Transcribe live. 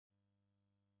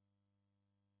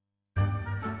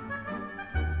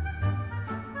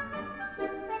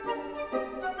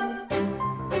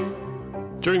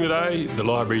During the day, the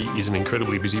library is an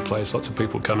incredibly busy place. Lots of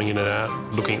people coming in and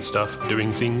out, looking at stuff,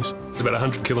 doing things. It's about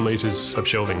 100 kilometres of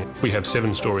shelving. We have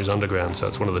 7 stories underground, so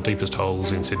it's one of the deepest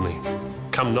holes in Sydney.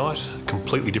 Come night,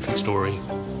 completely different story.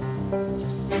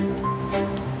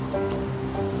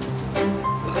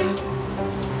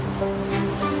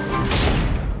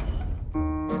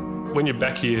 When you're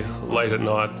back here late at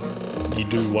night, you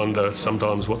do wonder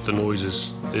sometimes what the noise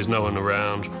is. There's no one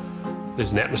around.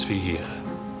 There's an atmosphere here.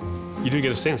 You do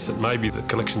get a sense that maybe the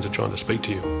collections are trying to speak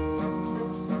to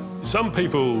you. Some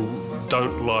people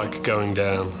don't like going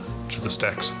down to the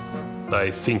stacks.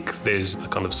 They think there's a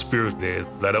kind of spirit there.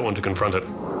 They don't want to confront it.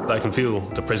 They can feel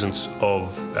the presence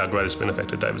of our greatest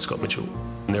benefactor, David Scott Mitchell.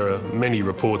 And there are many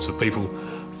reports of people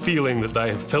feeling that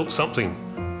they have felt something.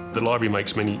 The library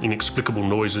makes many inexplicable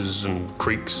noises and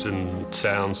creaks and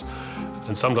sounds.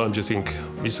 And sometimes you think,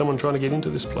 is someone trying to get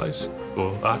into this place?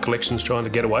 Or are collections trying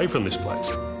to get away from this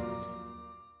place?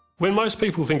 When most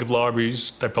people think of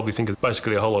libraries, they probably think of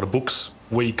basically a whole lot of books.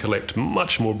 We collect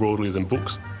much more broadly than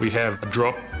books. We have a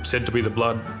drop said to be the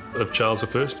blood of Charles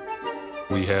I.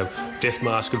 We have death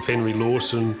mask of Henry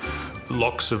Lawson,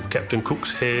 locks of Captain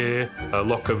Cook's hair, a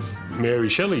lock of Mary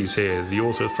Shelley's hair, the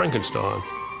author of Frankenstein,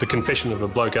 the confession of a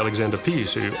bloke, Alexander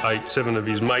Pierce, who ate 7 of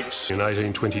his mates in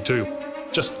 1822.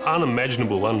 Just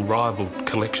unimaginable, unrivalled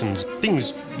collections,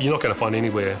 things you're not going to find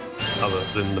anywhere other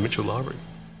than the Mitchell Library.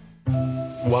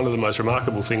 One of the most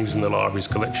remarkable things in the library's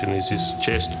collection is his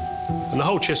chest. And the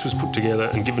whole chest was put together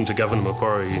and given to Governor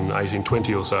Macquarie in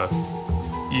 1820 or so.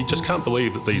 You just can't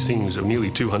believe that these things are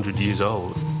nearly 200 years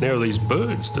old. There are these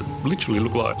birds that literally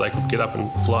look like they could get up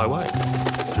and fly away.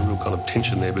 There's a real kind of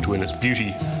tension there between its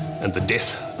beauty and the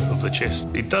death of the chest.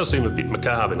 It does seem a bit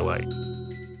macabre in a way.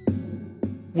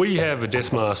 We have a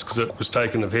death mask that was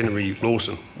taken of Henry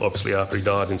Lawson, obviously after he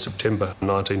died in September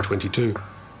 1922.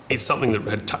 It's something that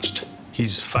had touched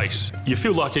his face. You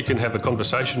feel like you can have a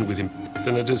conversation with him,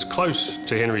 and it's as close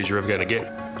to Henry as you're ever going to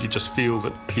get. You just feel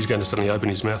that he's going to suddenly open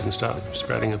his mouth and start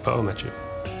spouting a poem at you.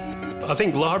 I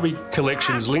think library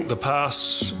collections link the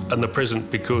past and the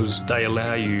present because they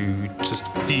allow you to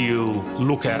feel,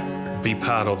 look at, be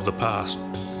part of the past.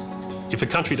 If a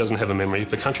country doesn't have a memory,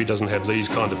 if a country doesn't have these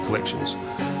kind of collections,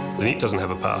 then it doesn't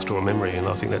have a past or a memory, and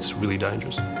I think that's really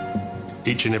dangerous.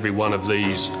 Each and every one of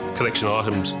these collection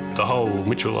items, the whole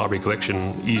Mitchell Library collection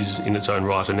is in its own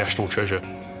right a national treasure.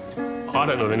 I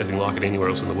don't know of anything like it anywhere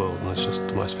else in the world, and it's just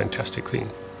the most fantastic thing.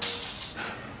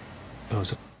 That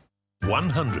was it.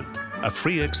 100, a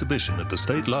free exhibition at the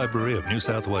State Library of New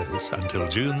South Wales until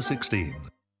June 16.